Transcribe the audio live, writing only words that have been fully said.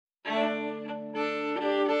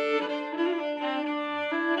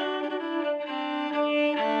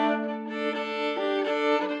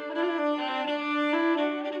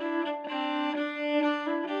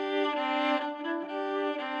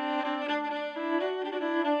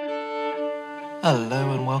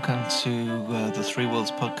Hello and welcome to the Three Worlds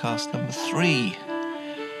podcast number 3.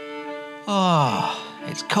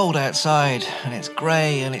 It's cold outside and it's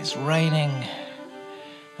grey and it's raining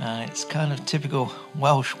and it's kind of typical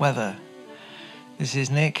Welsh weather. This is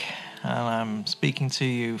Nick and I'm speaking to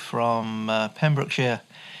you from Pembrokeshire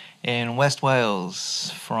in West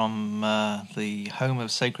Wales, from the home of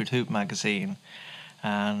Sacred Hoop magazine.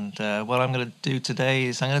 And what I'm going to do today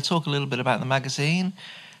is I'm going to talk a little bit about the magazine,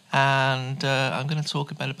 and I'm going to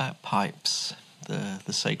talk a bit about pipes,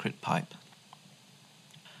 the sacred pipe.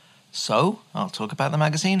 So I'll talk about the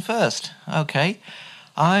magazine first. Okay,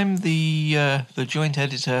 I'm the joint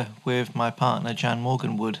editor with my partner Jan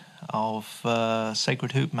Morganwood of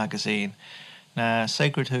Sacred Hoop magazine. Now,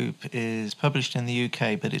 Sacred Hoop is published in the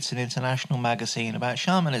UK, but it's an international magazine about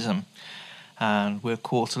shamanism. And we're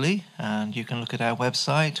quarterly, and you can look at our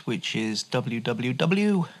website, which is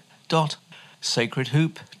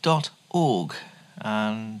www.sacredhoop.org,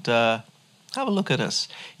 and have a look at us.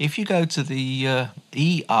 If you go to the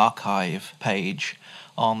e-archive page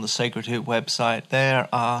on the Sacred Hoop website, there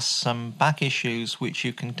are some back issues which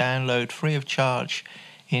you can download free of charge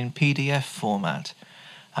in PDF format.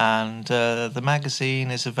 And the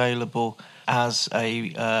magazine is available as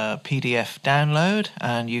a PDF download,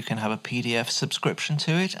 and you can have a PDF subscription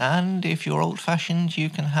to it, and if you're old-fashioned you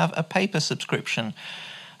can have a paper subscription,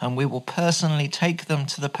 and we will personally take them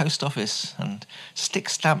to the post office and stick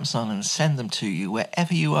stamps on and send them to you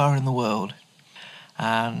wherever you are in the world.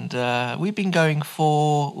 And we've been going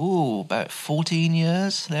for about 14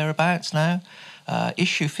 years thereabouts now.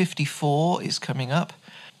 Issue 54 is coming up.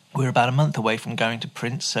 We're about a month away from going to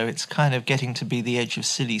print, so it's kind of getting to be the edge of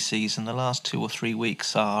silly season. The last 2 or 3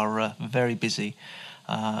 weeks are very busy,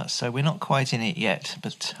 so we're not quite in it yet,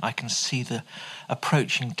 but I can see the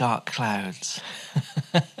approaching dark clouds.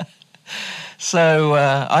 So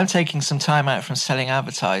I'm taking some time out from selling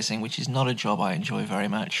advertising, which is not a job I enjoy very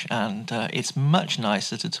much, and it's much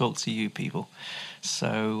nicer to talk to you people.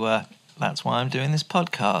 So that's why I'm doing this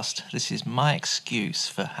podcast. This is my excuse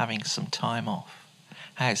for having some time off.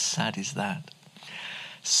 How sad is that?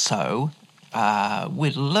 So,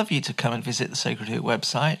 we'd love you to come and visit the Sacred Hoop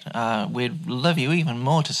website. We'd love you even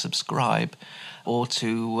more to subscribe or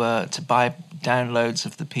to buy downloads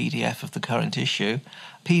of the PDF of the current issue.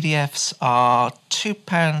 PDFs are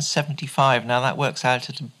 £2.75. Now that works out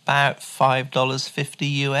at about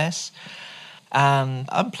 $5.50 US. And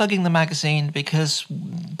I'm plugging the magazine because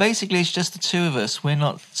basically it's just the two of us. We're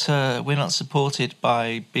not supported by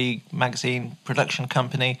a big magazine production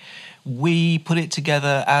company. We put it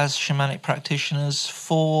together as shamanic practitioners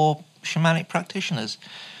for shamanic practitioners.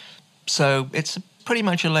 So it's pretty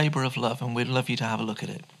much a labour of love, and we'd love you to have a look at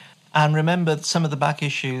it. And remember, some of the back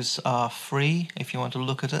issues are free if you want to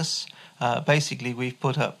look at us. Basically, we've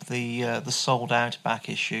put up the sold-out back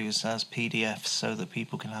issues as PDFs so that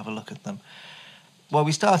people can have a look at them. Well,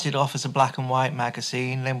 we started off as a black and white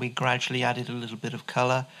magazine, then we gradually added a little bit of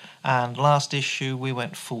colour, and last issue we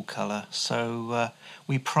went full colour. So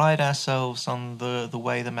we pride ourselves on the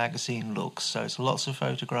way the magazine looks. So it's lots of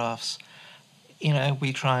photographs. You know,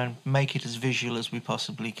 we try and make it as visual as we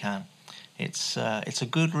possibly can. It's a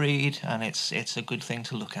good read, and it's a good thing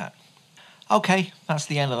to look at. Okay, that's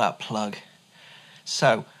the end of that plug.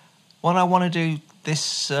 So what I want to do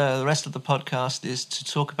the rest of the podcast is to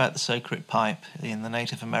talk about the sacred pipe in the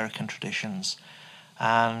Native American traditions.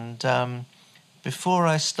 And before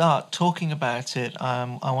I start talking about it,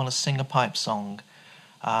 I want to sing a pipe song.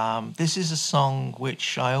 This is a song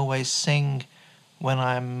which I always sing when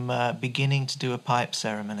I'm beginning to do a pipe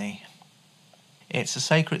ceremony. It's a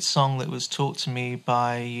sacred song that was taught to me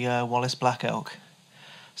by Wallace Black Elk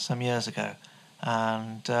some years ago.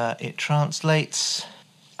 And it translates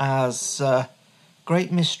as...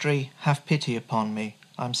 Great mystery, have pity upon me.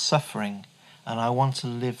 I'm suffering, and I want to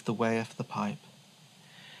live the way of the pipe.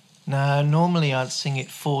 Now, normally I'd sing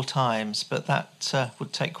it 4 times, but that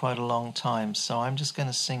would take quite a long time, so I'm just going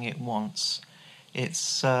to sing it once.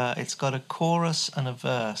 It's got a chorus and a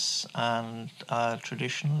verse, and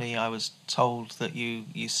traditionally I was told that you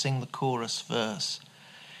sing the chorus verse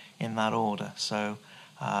in that order. So,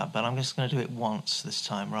 but I'm just going to do it once this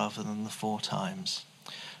time rather than the 4 times.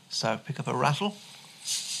 So pick up a rattle,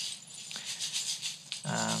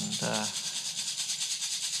 and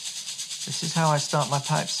this is how I start my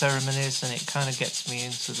pipe ceremonies, and it kind of gets me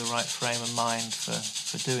into the right frame of mind for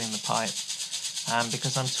doing the pipe. And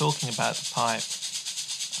because I'm talking about the pipe,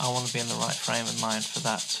 I want to be in the right frame of mind for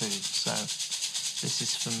that too. So this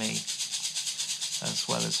is for me as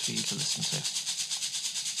well as for you to listen to.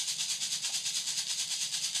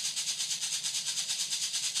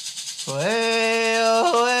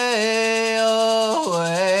 Way-oh, way-oh.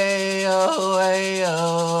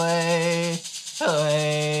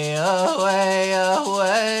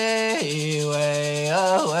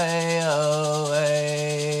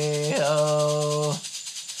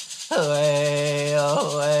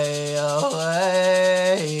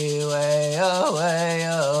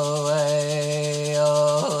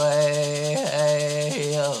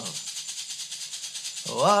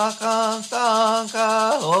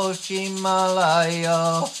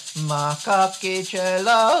 malayo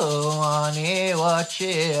makakichelo ani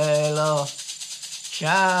wachielo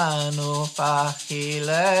chanu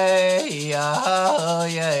pahile ya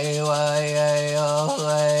ye wa ye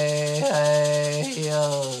yo.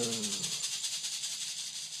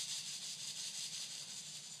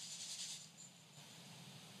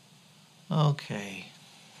 Okay,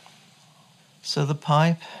 so the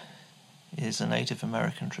pipe is a Native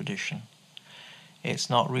American tradition. It's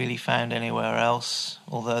not really found anywhere else,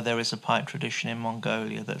 although there is a pipe tradition in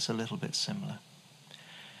Mongolia that's a little bit similar.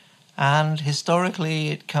 And historically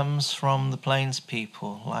it comes from the plains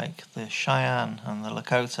people like the Cheyenne and the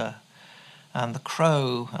Lakota and the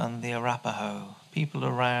Crow and the Arapaho, people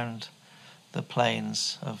around the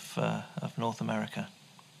plains of North America.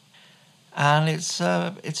 And it's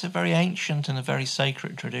a very ancient and a very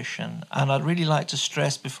sacred tradition. And I'd really like to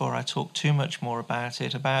stress, before I talk too much more about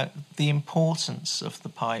it, about the importance of the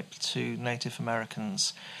pipe to Native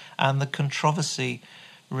Americans and the controversy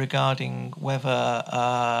regarding whether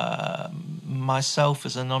myself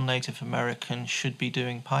as a non-Native American should be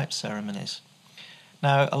doing pipe ceremonies.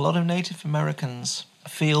 Now, a lot of Native Americans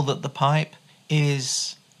feel that the pipe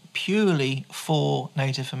is purely for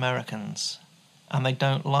Native Americans, and they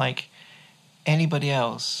don't like anybody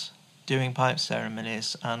else doing pipe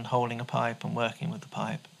ceremonies and holding a pipe and working with the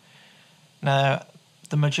pipe. Now,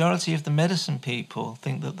 the majority of the medicine people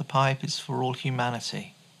think that the pipe is for all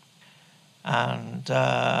humanity. And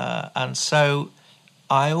so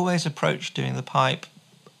I always approach doing the pipe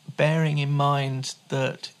bearing in mind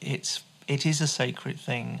that it is a sacred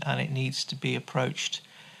thing and it needs to be approached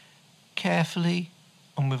carefully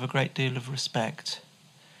and with a great deal of respect.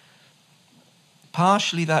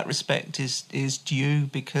 Partially that respect is due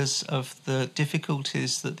because of the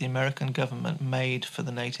difficulties that the American government made for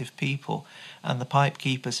the native people and the pipe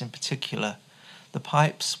keepers in particular. The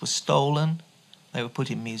pipes were stolen, they were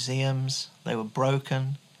put in museums, they were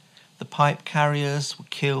broken, the pipe carriers were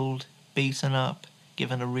killed, beaten up,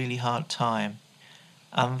 given a really hard time.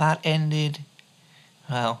 And that ended,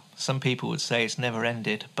 well, some people would say it's never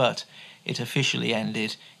ended, but it officially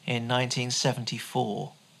ended in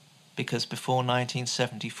 1974. Because before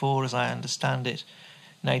 1974, as I understand it,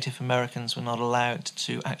 Native Americans were not allowed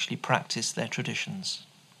to actually practice their traditions.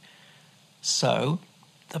 So,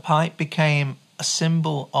 the pipe became a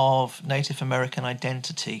symbol of Native American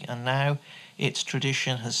identity, and now its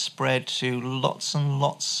tradition has spread to lots and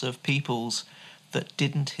lots of peoples that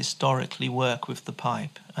didn't historically work with the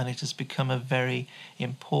pipe, and it has become a very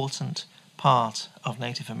important part of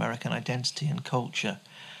Native American identity and culture.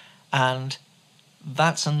 And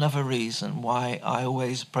that's another reason why I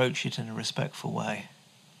always approach it in a respectful way.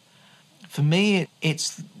 For me,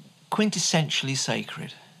 it's quintessentially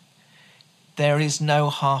sacred. There is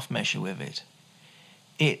no half measure with it.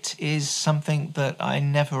 It is something that I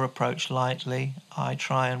never approach lightly. I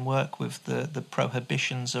try and work with the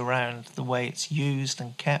prohibitions around the way it's used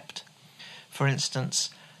and kept. For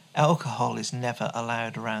instance, alcohol is never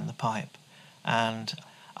allowed around the pipe, and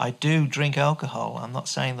I do drink alcohol. I'm not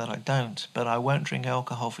saying that I don't, but I won't drink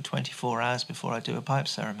alcohol for 24 hours before I do a pipe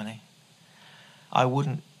ceremony. I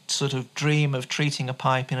wouldn't sort of dream of treating a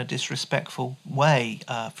pipe in a disrespectful way.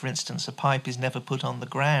 For instance, a pipe is never put on the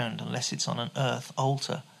ground unless it's on an earth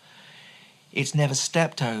altar. It's never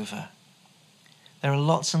stepped over. There are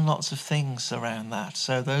lots and lots of things around that,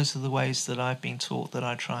 so those are the ways that I've been taught that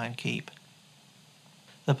I try and keep.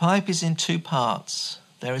 The pipe is in two parts.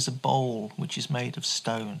 There is a bowl which is made of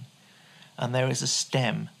stone, and there is a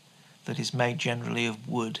stem that is made generally of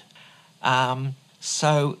wood.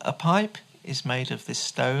 So a pipe is made of this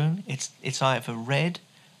stone. It's either red,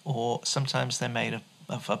 or sometimes they're made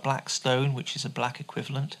of a black stone, which is a black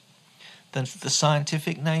equivalent. Then the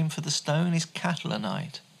scientific name for the stone is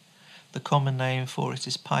catlinite. The common name for it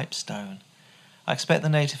is pipestone. I expect the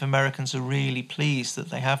Native Americans are really pleased that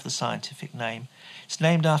they have the scientific name. It's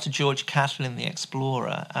named after George Catlin, the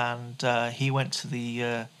explorer, and he went to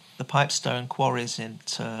the pipestone quarries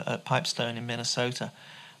at Pipestone in Minnesota,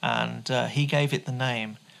 and he gave it the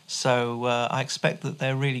name. So I expect that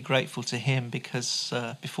they're really grateful to him because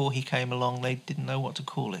before he came along, they didn't know what to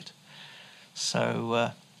call it.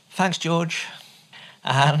 So thanks, George.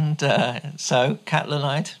 And so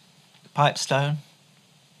catlinite, pipestone.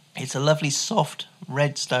 It's a lovely soft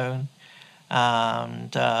red stone,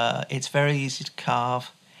 and it's very easy to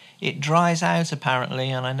carve. It dries out apparently,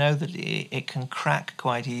 and I know that it can crack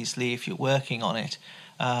quite easily if you're working on it,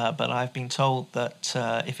 but I've been told that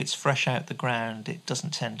if it's fresh out the ground, it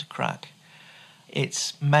doesn't tend to crack.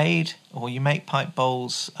 It's made, or you make pipe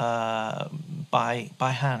bowls by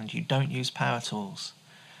hand. You don't use power tools.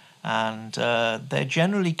 And they're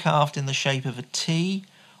generally carved in the shape of a T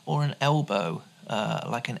or an elbow,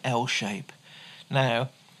 like an L shape. Now,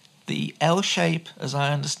 the L shape, as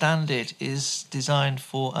I understand it, is designed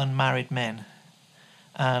for unmarried men,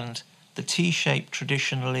 and the T shape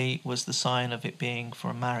traditionally was the sign of it being for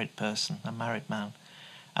a married person, a married man.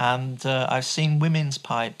 And I've seen women's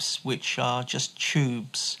pipes which are just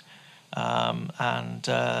tubes, and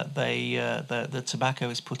the tobacco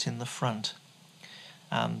is put in the front,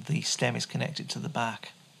 and the stem is connected to the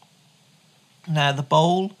back. Now, the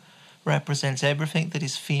bowl represents everything that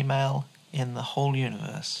is female in the whole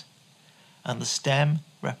universe, and the stem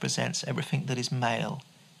represents everything that is male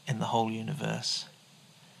in the whole universe.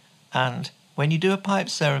 And when you do a pipe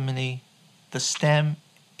ceremony, the stem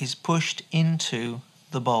is pushed into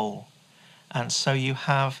the bowl, and so you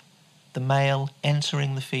have the male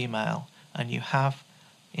entering the female, and you have,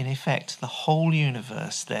 in effect, the whole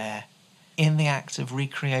universe there in the act of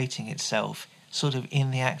recreating itself, sort of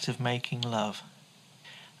in the act of making love.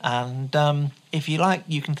 And if you like,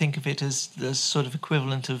 you can think of it as the sort of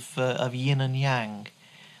equivalent of yin and yang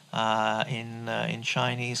in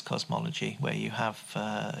Chinese cosmology, where you have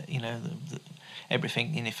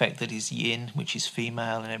everything in effect that is yin, which is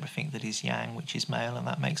female, and everything that is yang, which is male, and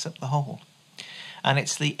that makes up the whole. And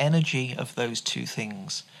it's the energy of those two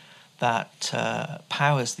things that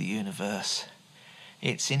powers the universe.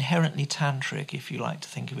 It's inherently tantric, if you like to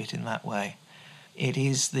think of it in that way. It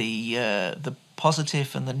is the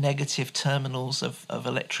positive and the negative terminals of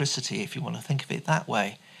electricity, if you want to think of it that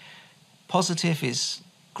way. Positive is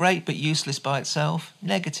great but useless by itself.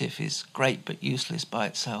 Negative is great but useless by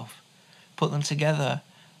itself. Put them together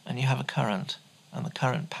and you have a current, and the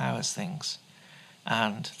current powers things.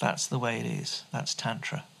 And that's the way it is. That's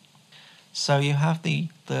Tantra. So you have the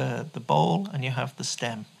bowl and you have the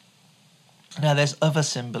stem. Now there's other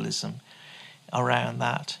symbolism around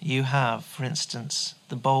that. You have, for instance,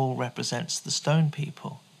 the bowl represents the stone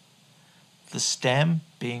people. The stem,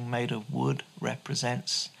 being made of wood,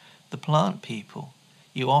 represents the plant people.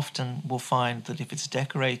 You often will find that if it's a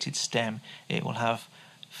decorated stem, it will have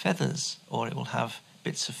feathers, or it will have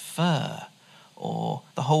bits of fur, or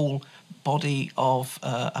the whole body of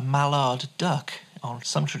a mallard duck on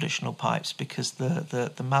some traditional pipes, because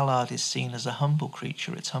the mallard is seen as a humble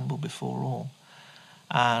creature. It's humble before all.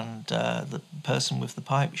 And the person with the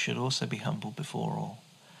pipe should also be humble before all.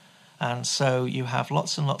 And so you have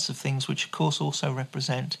lots and lots of things which, of course, also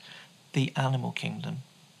represent the animal kingdom.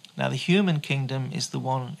 Now, the human kingdom is the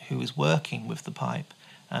one who is working with the pipe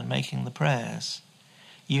and making the prayers.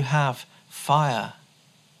 You have fire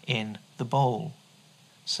in the bowl,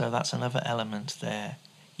 so that's another element there.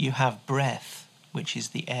 You have breath, which is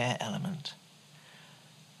the air element.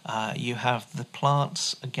 You have the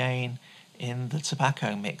plants, again, in the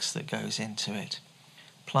tobacco mix that goes into it.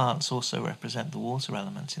 Plants also represent the water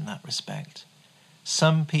element in that respect.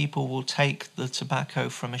 Some people will take the tobacco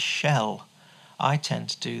from a shell. I tend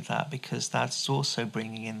to do that because that's also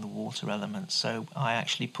bringing in the water element. So I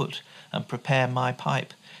actually put and prepare my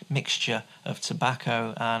pipe mixture of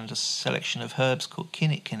tobacco and a selection of herbs called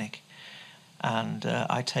kinnick, and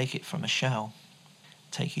I take it from a shell.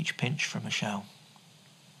 Take each pinch from a shell.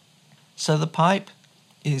 So the pipe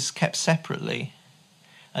is kept separately,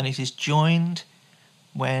 and it is joined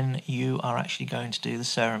when you are actually going to do the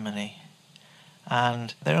ceremony.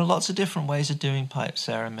 And there are lots of different ways of doing pipe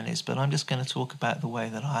ceremonies, but I'm just going to talk about the way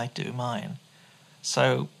that I do mine.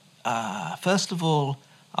 So first of all,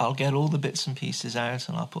 I'll get all the bits and pieces out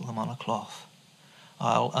and I'll put them on a cloth.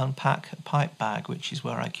 I'll unpack a pipe bag, which is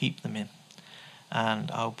where I keep them in,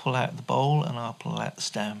 and I'll pull out the bowl and I'll pull out the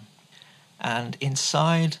stem. And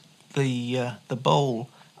inside the bowl,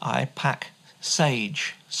 I pack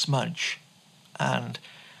sage, smudge, and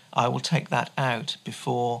I will take that out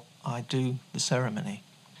before I do the ceremony.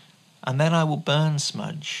 And then I will burn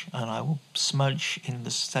smudge, and I will smudge in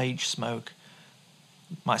the sage smoke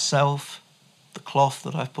myself, the cloth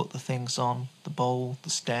that I've put the things on, the bowl, the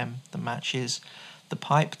stem, the matches, the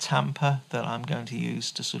pipe tamper that I'm going to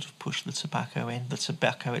use to sort of push the tobacco in, the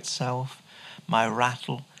tobacco itself, my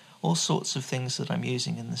rattle, all sorts of things that I'm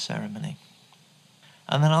using in the ceremony.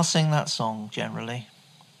 And then I'll sing that song generally.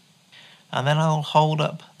 And then I'll hold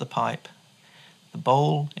up the pipe, the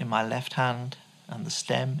bowl in my left hand and the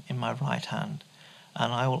stem in my right hand,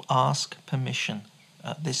 and I will ask permission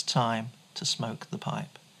at this time to smoke the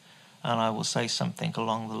pipe. And I will say something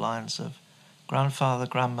along the lines of, "Grandfather,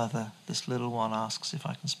 grandmother, this little one asks if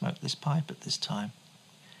I can smoke this pipe at this time."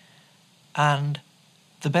 And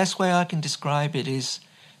the best way I can describe it is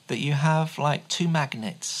that you have like two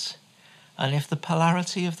magnets, and if the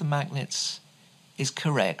polarity of the magnets is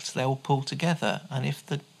correct, they will pull together, and if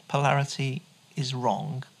the polarity is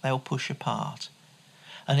wrong, they'll push apart.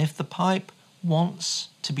 And if the pipe wants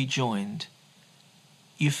to be joined,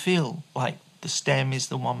 you feel like the stem is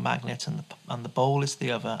the one magnet and the bowl is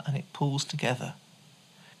the other, and it pulls together.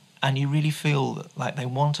 And you really feel like they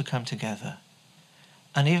want to come together.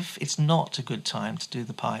 And if it's not a good time to do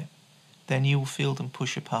the pipe, then you will feel them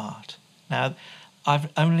push apart. Now,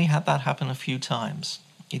 I've only had that happen a few times.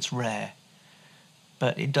 It's rare.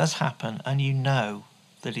 But it does happen, and you know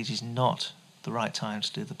that it is not the right time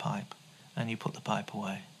to do the pipe, and you put the pipe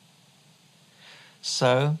away.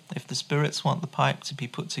 So, if the spirits want the pipe to be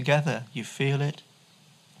put together, you feel it,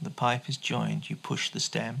 the pipe is joined, you push the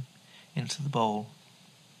stem into the bowl.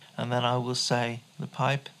 And then I will say, the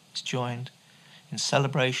pipe is joined in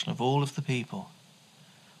celebration of all of the people.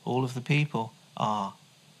 All of the people are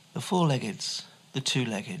the four-leggeds, the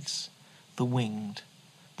two-leggeds, the winged,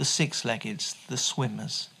 the six-leggeds, the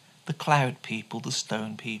swimmers, the cloud people, the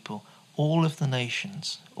stone people, all of the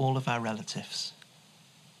nations, all of our relatives.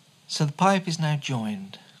 So the pipe is now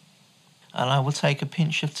joined, and I will take a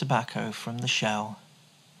pinch of tobacco from the shell,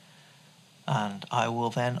 and I will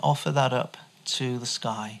then offer that up to the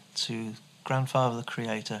sky, to Grandfather the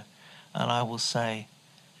Creator, and I will say,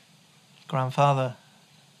 Grandfather,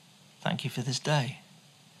 thank you for this day.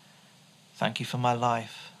 Thank you for my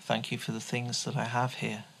life. Thank you for the things that I have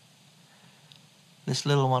here. This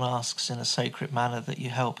little one asks in a sacred manner that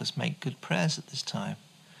you help us make good prayers at this time,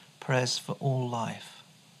 prayers for all life.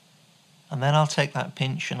 And then I'll take that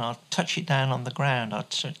pinch and I'll touch it down on the ground. I'll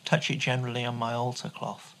touch it generally on my altar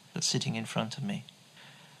cloth that's sitting in front of me.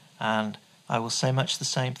 And I will say much the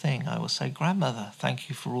same thing. I will say, Grandmother, thank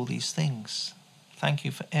you for all these things. Thank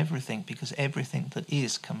you for everything, because everything that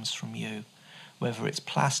is comes from you. Whether it's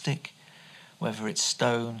plastic, whether it's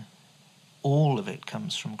stone, all of it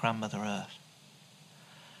comes from Grandmother Earth.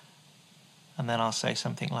 And then I'll say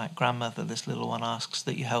something like, Grandmother, this little one asks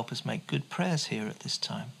that you help us make good prayers here at this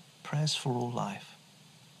time. Prayers for all life.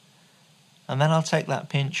 And then I'll take that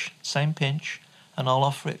pinch, same pinch, and I'll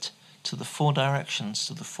offer it to the four directions,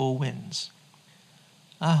 to the four winds.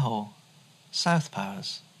 Aho, south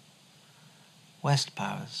powers, west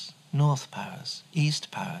powers, north powers,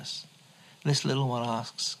 east powers. This little one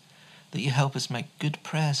asks that you help us make good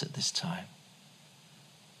prayers at this time.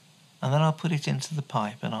 And then I'll put it into the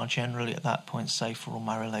pipe, and I'll generally at that point say for all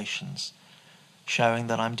my relations, showing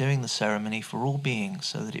that I'm doing the ceremony for all beings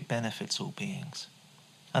so that it benefits all beings.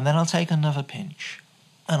 And then I'll take another pinch,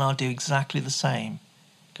 and I'll do exactly the same,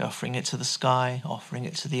 offering it to the sky, offering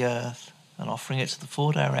it to the earth, and offering it to the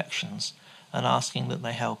four directions, and asking that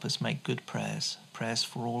they help us make good prayers, prayers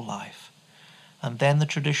for all life. And then the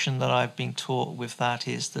tradition that I've been taught with that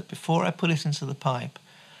is that before I put it into the pipe,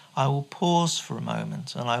 I will pause for a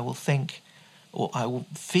moment and I will think, or I will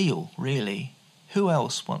feel really, who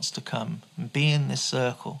else wants to come and be in this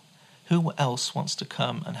circle? Who else wants to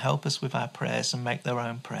come and help us with our prayers and make their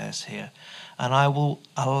own prayers here? And I will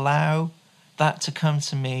allow that to come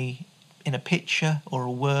to me in a picture or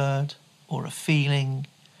a word or a feeling.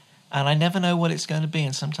 And I never know what it's going to be,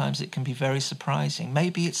 and sometimes it can be very surprising.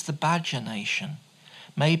 Maybe it's the Badger Nation.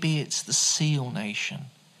 Maybe it's the Seal Nation.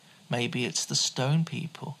 Maybe it's the Stone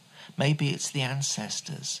People. Maybe it's the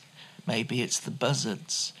ancestors. Maybe it's the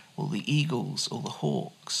buzzards, or the eagles, or the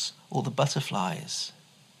hawks, or the butterflies.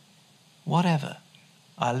 Whatever.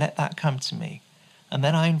 I let that come to me, and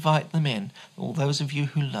then I invite them in, all those of you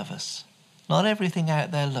who love us. Not everything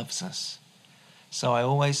out there loves us. So I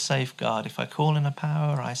always safeguard. If I call in a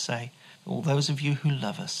power, I say, all those of you who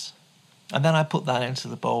love us. And then I put that into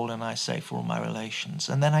the bowl and I say for all my relations.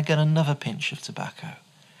 And then I get another pinch of tobacco.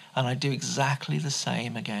 And I do exactly the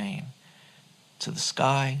same again. To the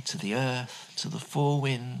sky, to the earth, to the four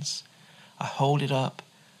winds. I hold it up.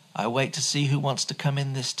 I wait to see who wants to come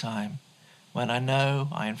in this time. When I know,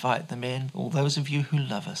 I invite them in, all those of you who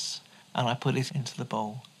love us. And I put it into the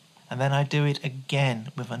bowl. And then I do it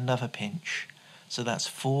again with another pinch. So that's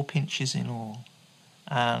 4 pinches in all.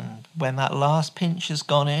 And when that last pinch has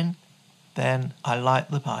gone in, then I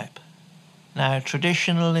light the pipe. Now,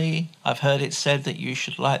 traditionally, I've heard it said that you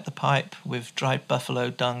should light the pipe with dried buffalo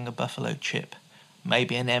dung, a buffalo chip,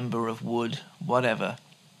 maybe an ember of wood, whatever.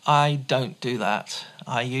 I don't do that.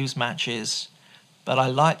 I use matches, but I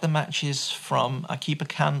light the matches I keep a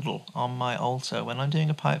candle on my altar. When I'm doing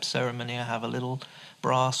a pipe ceremony, I have a little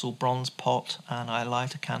brass or bronze pot, and I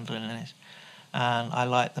light a candle in it, and I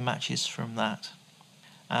light the matches from that.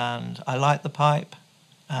 And I light the pipe,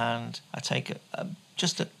 and I take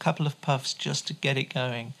just a couple of puffs just to get it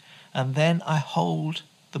going. And then I hold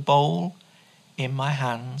the bowl in my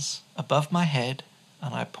hands above my head,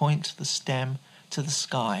 and I point the stem to the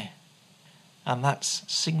sky. And that's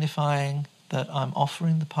signifying that I'm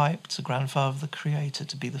offering the pipe to Grandfather the Creator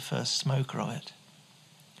to be the first smoker of it.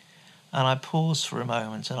 And I pause for a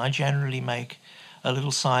moment, and I generally make a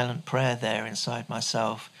little silent prayer there inside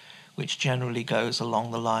myself, which generally goes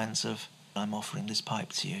along the lines of, I'm offering this pipe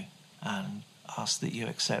to you and ask that you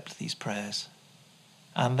accept these prayers.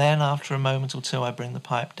 And then after a moment or two, I bring the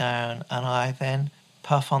pipe down and I then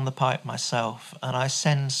puff on the pipe myself, and I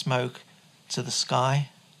send smoke to the sky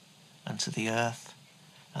and to the earth,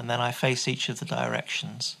 and then I face each of the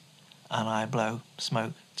directions and I blow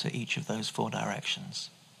smoke to each of those 4 directions.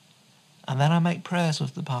 And then I make prayers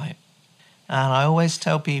with the pipe. And I always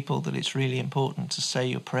tell people that it's really important to say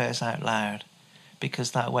your prayers out loud,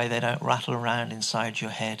 because that way they don't rattle around inside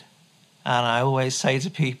your head. And I always say to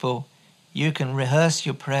people, you can rehearse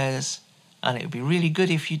your prayers, and it would be really good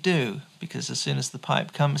if you do, because as soon as the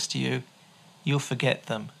pipe comes to you, you'll forget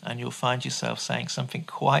them and you'll find yourself saying something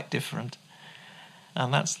quite different.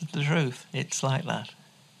 And that's the truth. It's like that.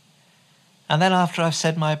 And then after I've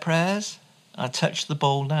said my prayers, I touch the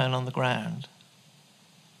bowl down on the ground.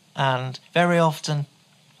 And very often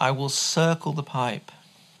I will circle the pipe.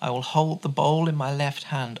 I will hold the bowl in my left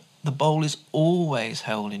hand. The bowl is always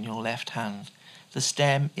held in your left hand. The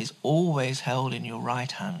stem is always held in your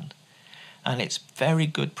right hand. And it's very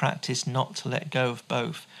good practice not to let go of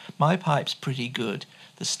both. My pipe's pretty good.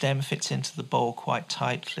 The stem fits into the bowl quite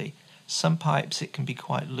tightly. Some pipes it can be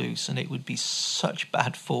quite loose, and it would be such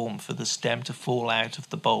bad form for the stem to fall out of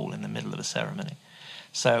the bowl in the middle of a ceremony.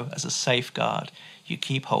 So as a safeguard, you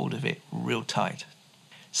keep hold of it real tight.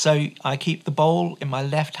 So I keep the bowl in my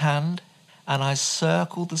left hand and I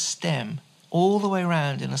circle the stem all the way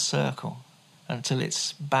around in a circle until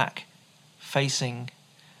it's back facing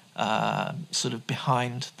sort of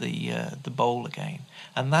behind the bowl again.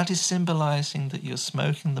 And that is symbolizing that you're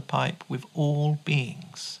smoking the pipe with all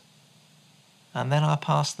beings. And then I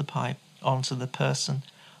pass the pipe on to the person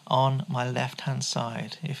on my left-hand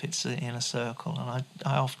side if it's in a circle. And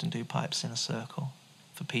I often do pipes in a circle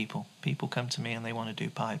for people. People come to me and they want to do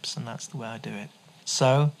pipes, and that's the way I do it.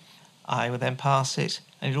 So I would then pass it,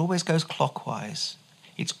 and it always goes clockwise.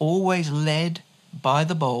 It's always led by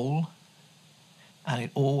the bowl, and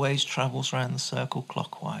it always travels around the circle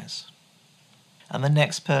clockwise. And the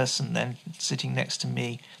next person then sitting next to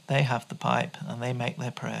me, they have the pipe and they make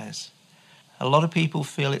their prayers. A lot of people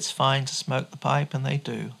feel it's fine to smoke the pipe, and they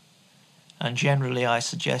do. And generally I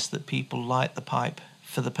suggest that people light the pipe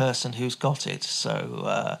for the person who's got it.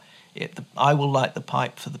 So I will light the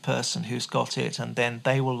pipe for the person who's got it, and then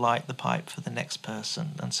they will light the pipe for the next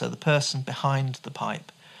person. And so the person behind the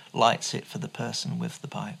pipe lights it for the person with the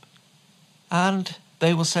pipe. And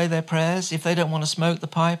they will say their prayers. If they don't want to smoke the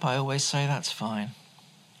pipe, I always say that's fine.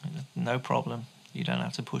 No problem. You don't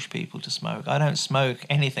have to push people to smoke. I don't smoke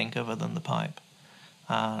anything other than the pipe.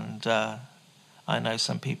 And I know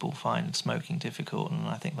some people find smoking difficult, and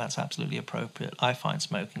I think that's absolutely appropriate. I find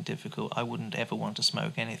smoking difficult. I wouldn't ever want to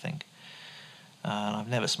smoke anything. And I've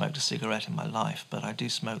never smoked a cigarette in my life, but I do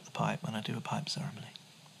smoke the pipe when I do a pipe ceremony.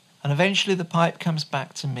 And eventually the pipe comes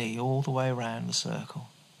back to me all the way around the circle.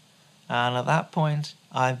 And at that point,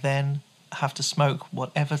 I then have to smoke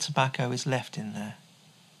whatever tobacco is left in there.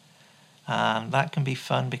 And that can be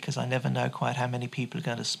fun because I never know quite how many people are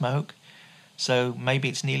going to smoke. So maybe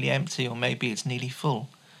it's nearly empty or maybe it's nearly full,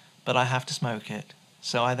 but I have to smoke it.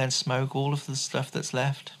 So I then smoke all of the stuff that's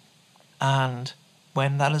left. And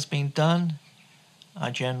when that has been done,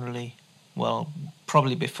 I generally,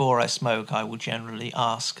 probably before I smoke, I will generally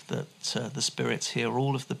ask that the spirits hear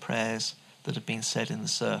all of the prayers that have been said in the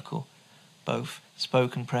circle, both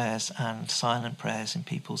spoken prayers and silent prayers in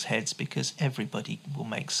people's heads, because everybody will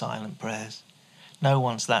make silent prayers. No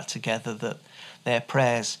one's that together that their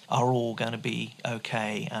prayers are all going to be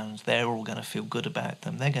okay and they're all going to feel good about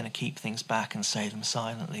them. They're going to keep things back and say them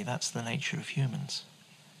silently. That's the nature of humans.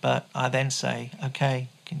 But I then say, okay,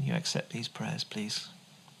 can you accept these prayers, please?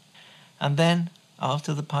 And then,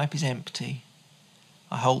 after the pipe is empty,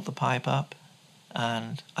 I hold the pipe up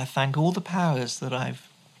and I thank all the powers that I've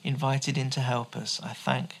invited in to help us. I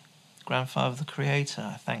thank Grandfather the Creator,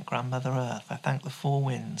 I thank Grandmother Earth, I thank the four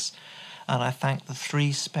winds, and I thank the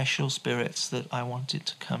three special spirits that I wanted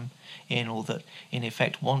to come in, or that in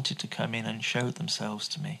effect wanted to come in and show themselves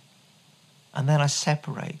to me. And then I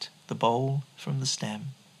separate the bowl from the stem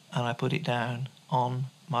and I put it down on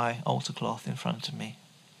my altar cloth in front of me.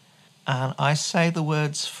 And I say the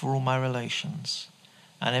words for all my relations,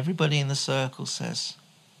 and everybody in the circle says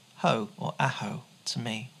ho or aho to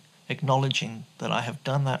me, acknowledging that I have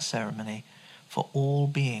done that ceremony for all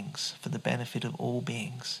beings, for the benefit of all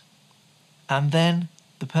beings. And then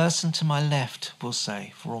The person to my left will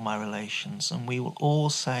say, for all my relations, and we will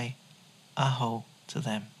all say aho to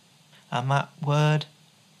them. And that word,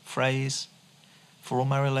 phrase, for all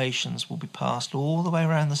my relations will be passed all the way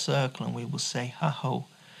around the circle, and we will say aho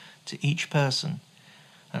to each person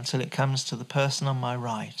until it comes to the person on my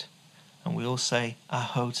right, and we all say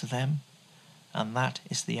aho to them, and that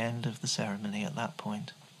is the end of the ceremony at that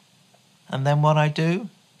point. And then what I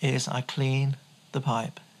do is I clean the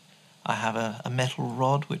pipe. I have a metal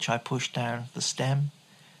rod which I push down the stem,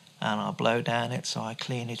 and I'll blow down it, so I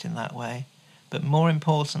clean it in that way. But more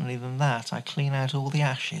importantly than that, I clean out all the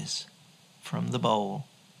ashes from the bowl,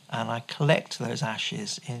 and I collect those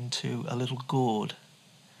ashes into a little gourd.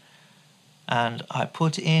 And I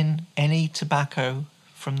put in any tobacco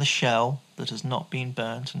from the shell that has not been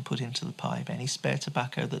burnt and put into the pipe, any spare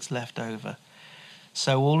tobacco that's left over.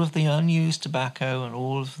 So all of the unused tobacco and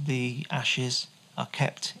all of the ashes are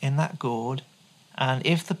kept in that gourd. And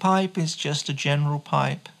if the pipe is just a general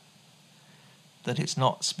pipe, that it's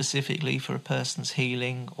not specifically for a person's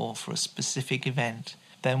healing or for a specific event,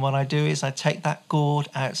 then what I do is I take that gourd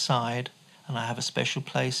outside, and I have a special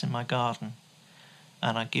place in my garden,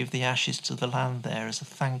 and I give the ashes to the land there as a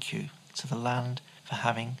thank you to the land for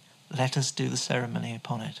having let us do the ceremony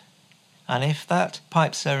upon it. And if that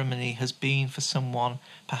pipe ceremony has been for someone,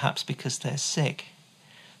 perhaps because they're sick,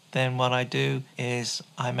 then what I do is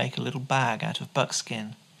I make a little bag out of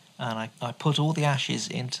buckskin, and I put all the ashes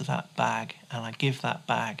into that bag, and I give that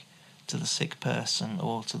bag to the sick person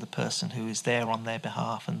or to the person who is there on their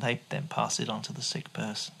behalf, and they then pass it on to the sick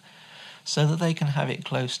person so that they can have it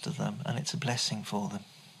close to them, and it's a blessing for them.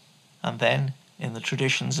 And then, in the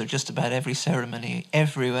traditions of just about every ceremony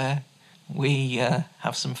everywhere, we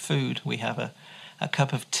have some food. We have a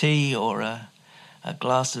cup of tea or a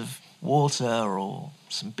glass of water or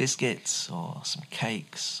some biscuits or some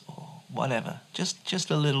cakes or whatever. Just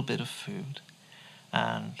a little bit of food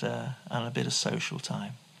and a bit of social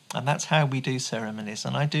time. And that's how we do ceremonies.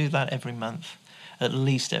 And I do that every month, at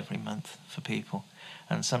least every month for people,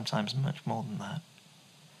 and sometimes much more than that.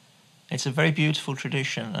 It's a very beautiful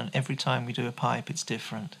tradition, and every time we do a pipe, it's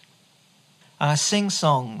different. And I sing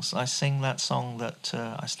songs. I sing that song that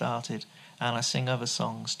I started, and I sing other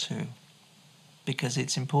songs too, because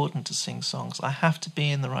it's important to sing songs. I have to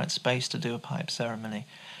be in the right space to do a pipe ceremony.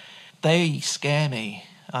 They scare me.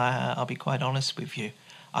 I'll be quite honest with you.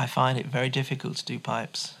 I find it very difficult to do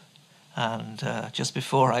pipes. And just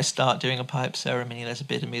before I start doing a pipe ceremony, there's a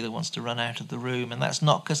bit of me that wants to run out of the room. And that's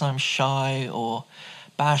not because I'm shy or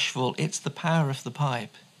bashful. It's the power of the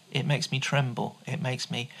pipe. It makes me tremble. It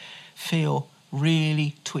makes me feel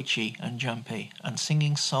really twitchy and jumpy. And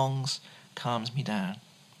singing songs calms me down.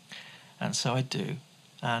 And so I do.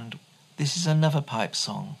 And this is another pipe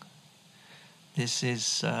song. This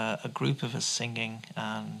is a group of us singing,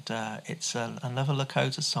 and it's another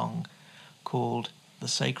Lakota song called The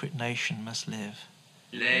Sacred Nation Must Live.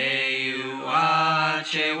 Leiua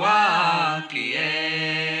chewa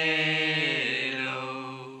kielo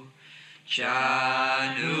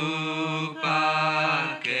chanu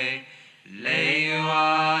pake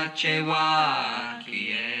leiua chewa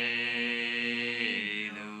kielo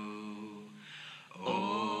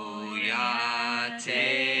oya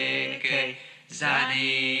teke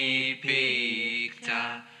zani pikta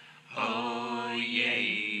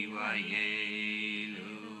oye wa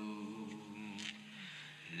yelo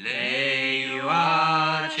leiua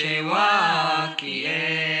chewa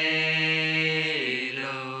kielo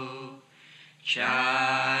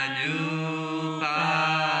chanu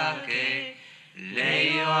pake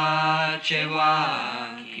leiua chewa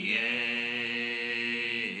kielo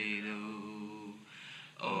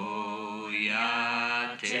oya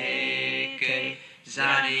teke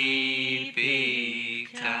zani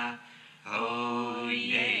pikta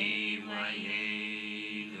oye wa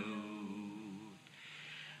yelo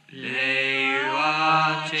leiua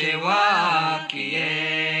chewa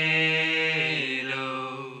kielo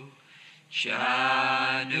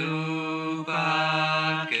chanu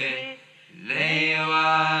pake leiua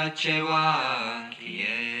chewa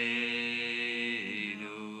kielo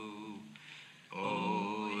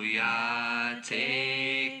oya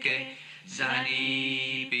teke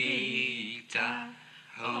zani pikta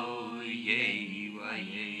oye wa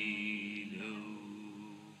yelo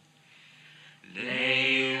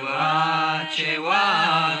leiua chewa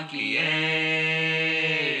kielo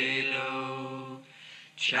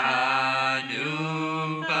chanu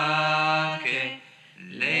pake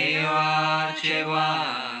leiua chewa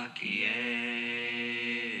kielo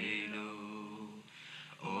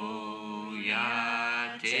oya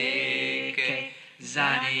teke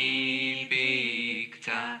zani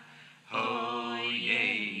pikta oye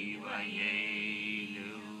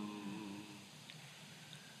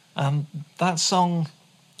That song,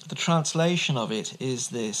 the translation of it is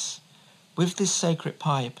this: with this sacred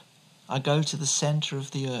pipe, I go to the centre of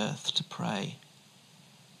the earth to pray.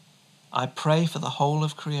 I pray for the whole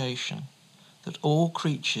of creation, that all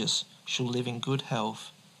creatures shall live in good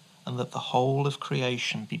health, and that the whole of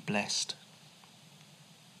creation be blessed.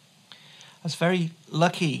 I was very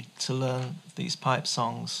lucky to learn these pipe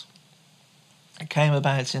songs. It came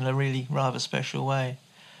about in a really rather special way.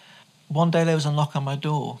 One day there was a knock on my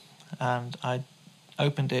door, and I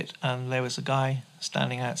opened it, and there was a guy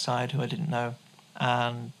standing outside who I didn't know,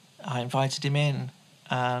 and I invited him in,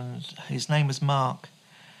 and his name was Mark,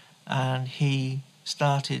 and he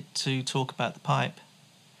started to talk about the pipe,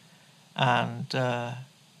 and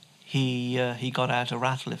he got out a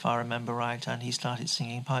rattle, if I remember right, and he started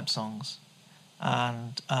singing pipe songs.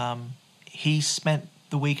 And he spent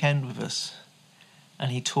the weekend with us,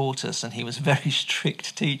 and he taught us, and he was a very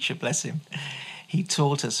strict teacher, bless him. He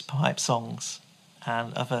taught us pipe songs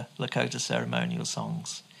and other Lakota ceremonial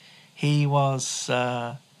songs. He was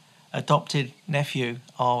adopted nephew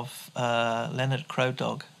of Leonard Crow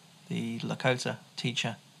Dog, the Lakota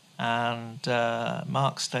teacher, and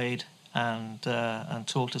Mark stayed and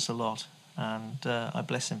taught us a lot, and I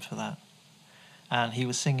bless him for that. And he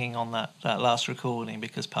was singing on that last recording,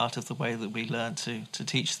 because part of the way that we learned to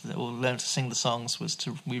teach or learn to sing the songs was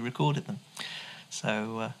we recorded them.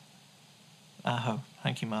 So,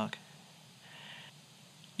 thank you, Mark.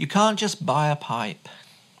 You can't just buy a pipe.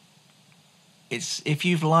 If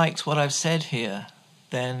you've liked what I've said here,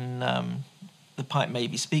 then the pipe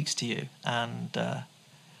maybe speaks to you, and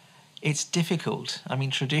it's difficult. I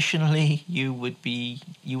mean, traditionally you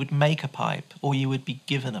would make a pipe, or you would be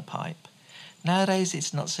given a pipe. Nowadays,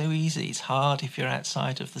 it's not so easy. It's hard if you're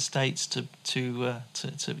outside of the States to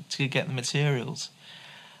get the materials.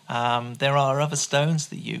 There are other stones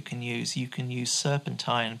that you can use. You can use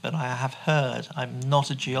serpentine, but I have heard, I'm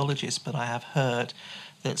not a geologist, but I have heard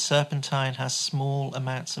that serpentine has small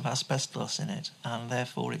amounts of asbestos in it, and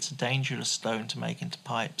therefore it's a dangerous stone to make into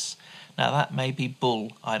pipes. Now, that may be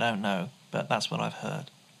bull, I don't know, but that's what I've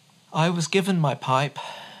heard. I was given my pipe,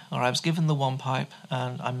 or I was given the one pipe,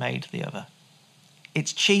 and I made the other.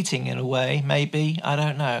 It's cheating in a way, maybe, I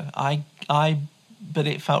don't know. But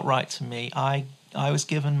it felt right to me. I was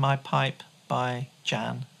given my pipe by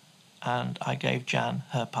Jan, and I gave Jan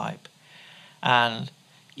her pipe. And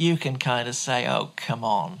you can kind of say, oh, come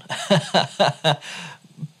on.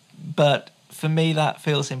 But for me, that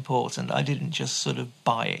feels important. I didn't just sort of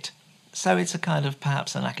buy it. So it's a kind of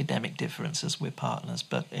perhaps an academic difference as we're partners,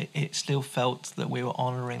 but it still felt that we were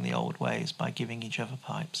honouring the old ways by giving each other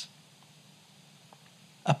pipes.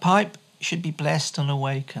 A pipe should be blessed and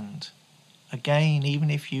awakened. Again,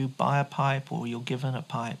 even if you buy a pipe, or you're given a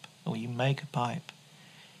pipe, or you make a pipe,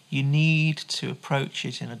 you need to approach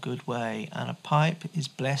it in a good way, and a pipe is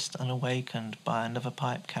blessed and awakened by another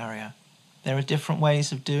pipe carrier. There are different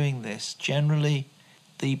ways of doing this. Generally,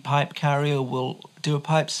 the pipe carrier will do a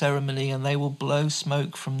pipe ceremony, and they will blow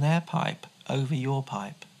smoke from their pipe over your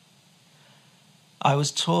pipe. I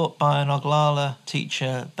was taught by an Oglala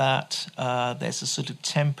teacher that there's a sort of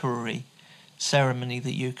temporary ceremony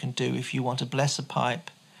that you can do if you want to bless a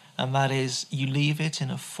pipe, and that is you leave it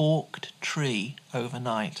in a forked tree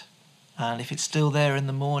overnight, and if it's still there in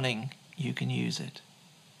the morning, you can use it.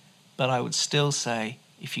 But I would still say,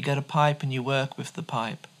 if you get a pipe and you work with the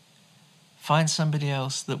pipe, find somebody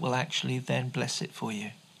else that will actually then bless it for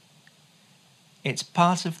you. It's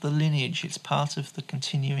part of the lineage, it's part of the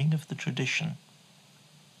continuing of the tradition.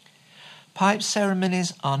 Pipe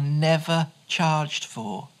ceremonies are never charged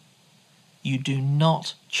for. You do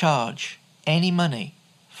not charge any money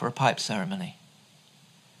for a pipe ceremony.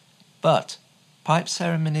 But pipe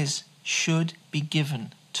ceremonies should be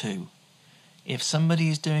given to. If somebody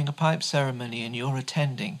is doing a pipe ceremony and you're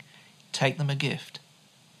attending, take them a gift.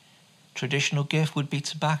 Traditional gift would be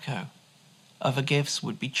tobacco. Other gifts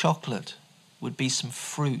would be chocolate, would be some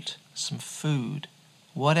fruit, some food,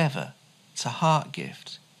 whatever. It's a heart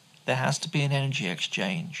gift. There has to be an energy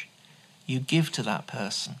exchange. You give to that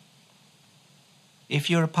person. If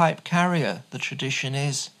you're a pipe carrier, the tradition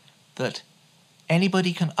is that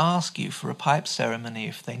anybody can ask you for a pipe ceremony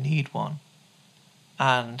if they need one.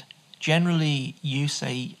 And generally you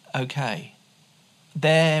say, okay.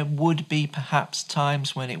 There would be perhaps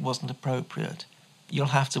times when it wasn't appropriate.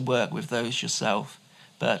 You'll have to work with those yourself.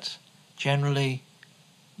 But generally,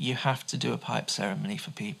 you have to do a pipe ceremony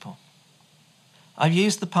for people. I've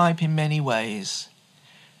used the pipe in many ways.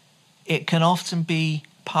 It can often be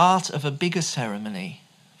part of a bigger ceremony.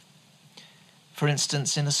 For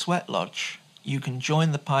instance, in a sweat lodge, You can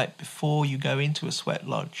join the pipe before you go into a sweat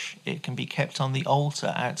lodge. It can be kept on the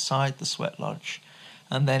altar outside the sweat lodge,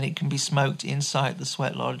 and then it can be smoked inside the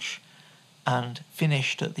sweat lodge and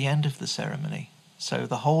finished at the end of the ceremony. So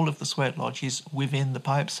the whole of the sweat lodge is within the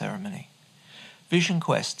pipe ceremony. Vision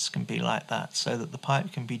quests can be like that, so that the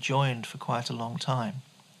pipe can be joined for quite a long time.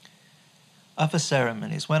 Other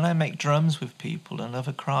ceremonies, when I make drums with people and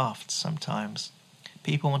other crafts sometimes,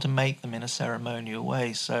 people want to make them in a ceremonial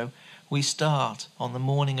way, so we start on the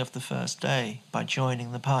morning of the first day by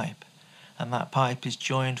joining the pipe, and that pipe is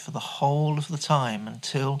joined for the whole of the time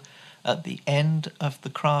until at the end of the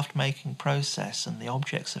craft making process and the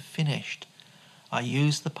objects are finished. I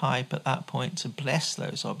use the pipe at that point to bless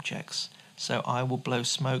those objects, so I will blow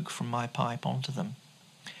smoke from my pipe onto them,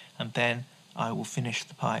 and then I will finish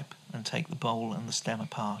the pipe and take the bowl and the stem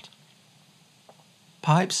apart.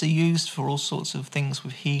 Pipes are used for all sorts of things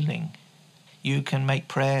with healing. You can make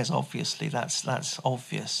prayers, obviously, that's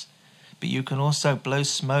obvious. But you can also blow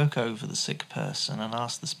smoke over the sick person and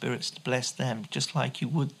ask the spirits to bless them, just like you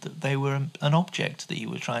would that they were an object that you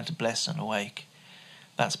were trying to bless and awake.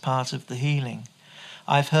 That's part of the healing.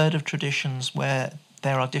 I've heard of traditions where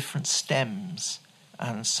there are different stems,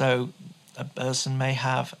 and so a person may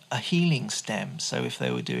have a healing stem. So if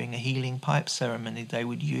they were doing a healing pipe ceremony, they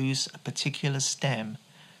would use a particular stem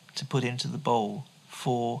to put into the bowl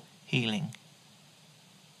for healing.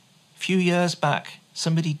 A few years back,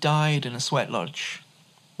 somebody died in a sweat lodge.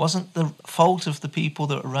 Wasn't the fault of the people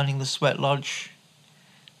that were running the sweat lodge.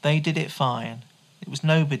 They did it fine. It was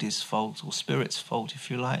nobody's fault, or spirit's fault, if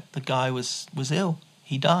you like. The guy was ill.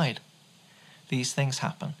 He died. These things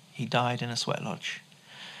happen. He died in a sweat lodge.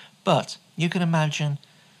 But you can imagine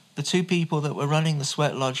the two people that were running the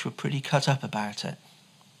sweat lodge were pretty cut up about it.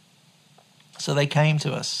 So they came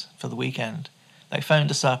to us for the weekend. They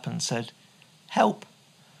phoned us up and said, "Help."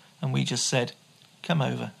 And we just said, "Come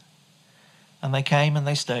over." And they came and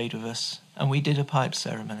they stayed with us, and we did a pipe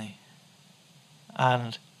ceremony.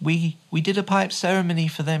 And we did a pipe ceremony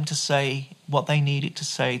for them to say what they needed to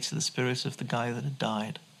say to the spirit of the guy that had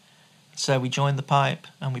died. So we joined the pipe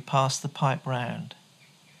and we passed the pipe round.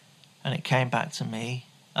 And it came back to me,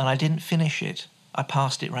 and I didn't finish it. I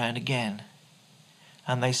passed it round again.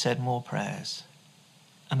 And they said more prayers.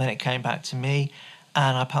 And then it came back to me,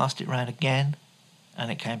 and I passed it round again. And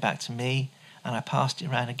it came back to me, and I passed it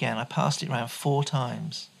round again. I passed it round 4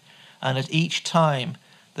 times. And at each time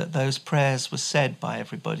that those prayers were said by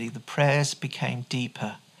everybody, the prayers became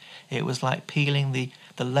deeper. It was like peeling the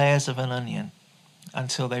layers of an onion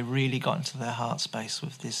until they really got into their heart space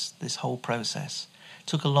with this whole process. It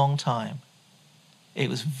took a long time. It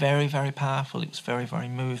was very, very powerful. It was very, very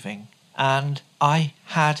moving. And I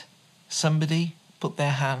had somebody put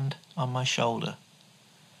their hand on my shoulder.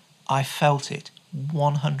 I felt it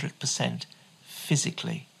 100%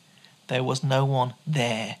 physically. There was no one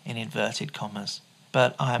there, in inverted commas,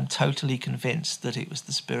 but I am totally convinced that it was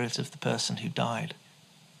the spirit of the person who died.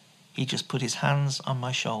 He just put his hands on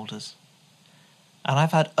my shoulders. And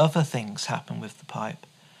I've had other things happen with the pipe.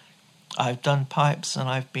 I've done pipes and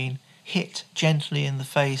I've been hit gently in the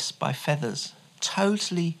face by feathers.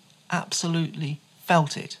 Totally, absolutely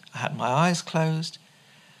felt it. I had my eyes closed,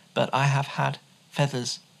 but I have had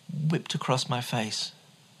feathers whipped across my face.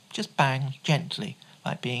 Just bang, gently,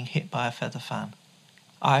 like being hit by a feather fan.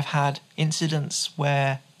 I've had incidents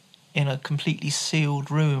where in a completely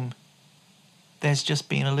sealed room there's just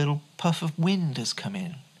been a little puff of wind has come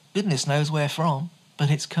in. Goodness knows where from, but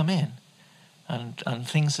it's come in. And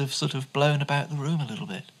things have sort of blown about the room a little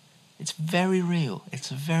bit. It's very real. It's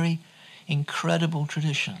a very incredible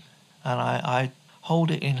tradition. And I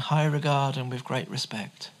hold it in high regard and with great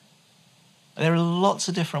respect. There are lots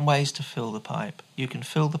of different ways to fill the pipe. You can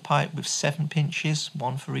fill the pipe with 7 pinches,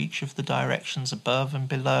 1 for each of the directions above and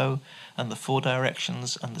below, and the 4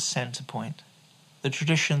 directions and the centre point. The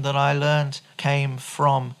tradition that I learned came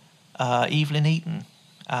from Evelyn Eaton,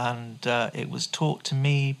 and it was taught to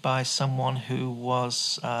me by someone who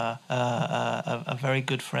was a very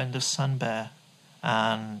good friend of Sunbear.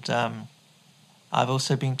 And I've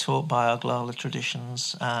also been taught by Oglala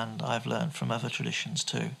traditions, and I've learned from other traditions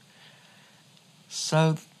too.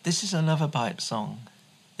 So this is another pipe song.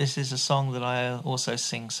 This is a song that I also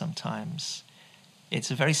sing sometimes.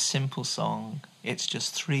 It's a very simple song. It's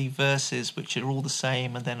just 3 verses which are all the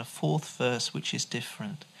same, and then a 4th verse which is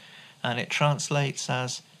different. And it translates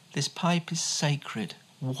as, "This pipe is sacred,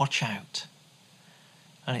 watch out."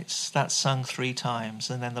 And that's sung 3 times.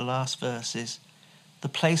 And then the last verse is, "The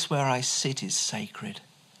place where I sit is sacred,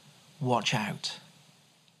 watch out."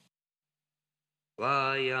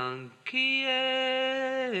 Wayankie,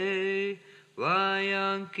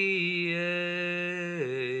 Wayankiye,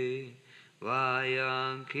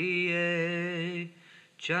 Wayankiye,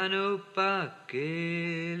 Chanupakele,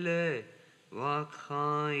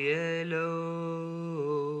 Wakhayelo,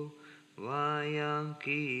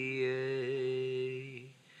 Wayankiye,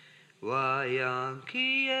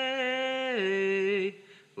 Wayankiye,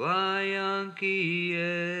 Wayankiye,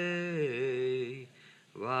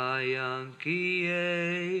 Wayankiye,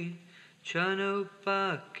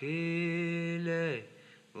 Chanupakele,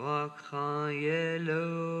 Wakhayelo,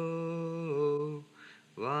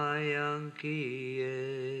 Wayankiye,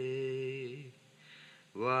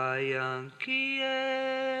 Wayankiye,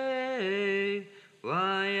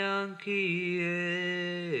 Wayankiye,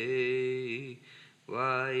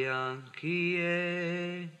 Wayankiye,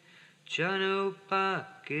 Chanupakele,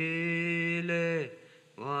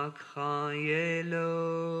 Wakhayelo,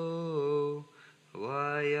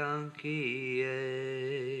 Wayankiye,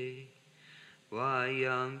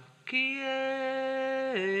 Wayankiye,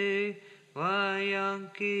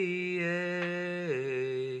 Wayankiye,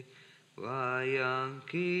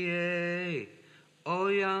 Wayankiye,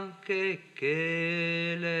 Oyankekele,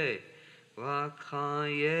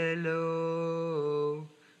 Wakhayelo,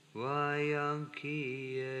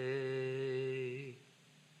 Wayankiye.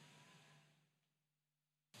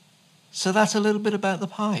 So that's a little bit about the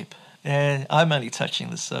pipe. I'm only touching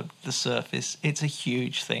the surface. It's a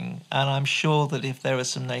huge thing, and I'm sure that if there are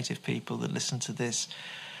some native people that listen to this,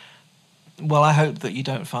 well, I hope that you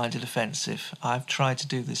don't find it offensive. I've tried to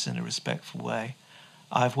do this in a respectful way.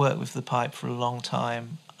 I've worked with the pipe for a long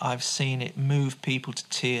time. I've seen it move people to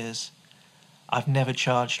tears. I've never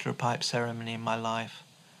charged for a pipe ceremony in my life,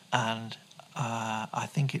 and I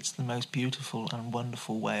think it's the most beautiful and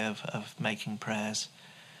wonderful way of making prayers.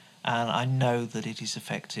 And I know that it is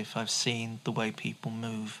effective. I've seen the way people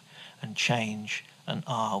move and change and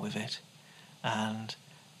are with it. And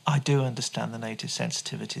I do understand the native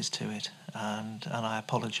sensitivities to it. And I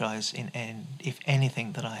apologise if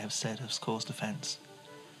anything that I have said has caused offence.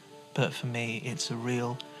 But for me, it's a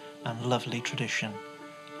real and lovely tradition.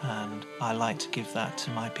 And I like to give that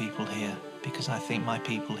to my people here, because I think my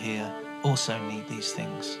people here also need these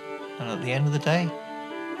things. And at the end of the day,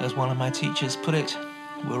 as one of my teachers put it,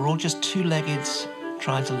 we're all just two-leggeds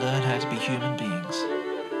trying to learn how to be human beings.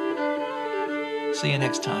 See you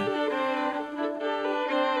next time.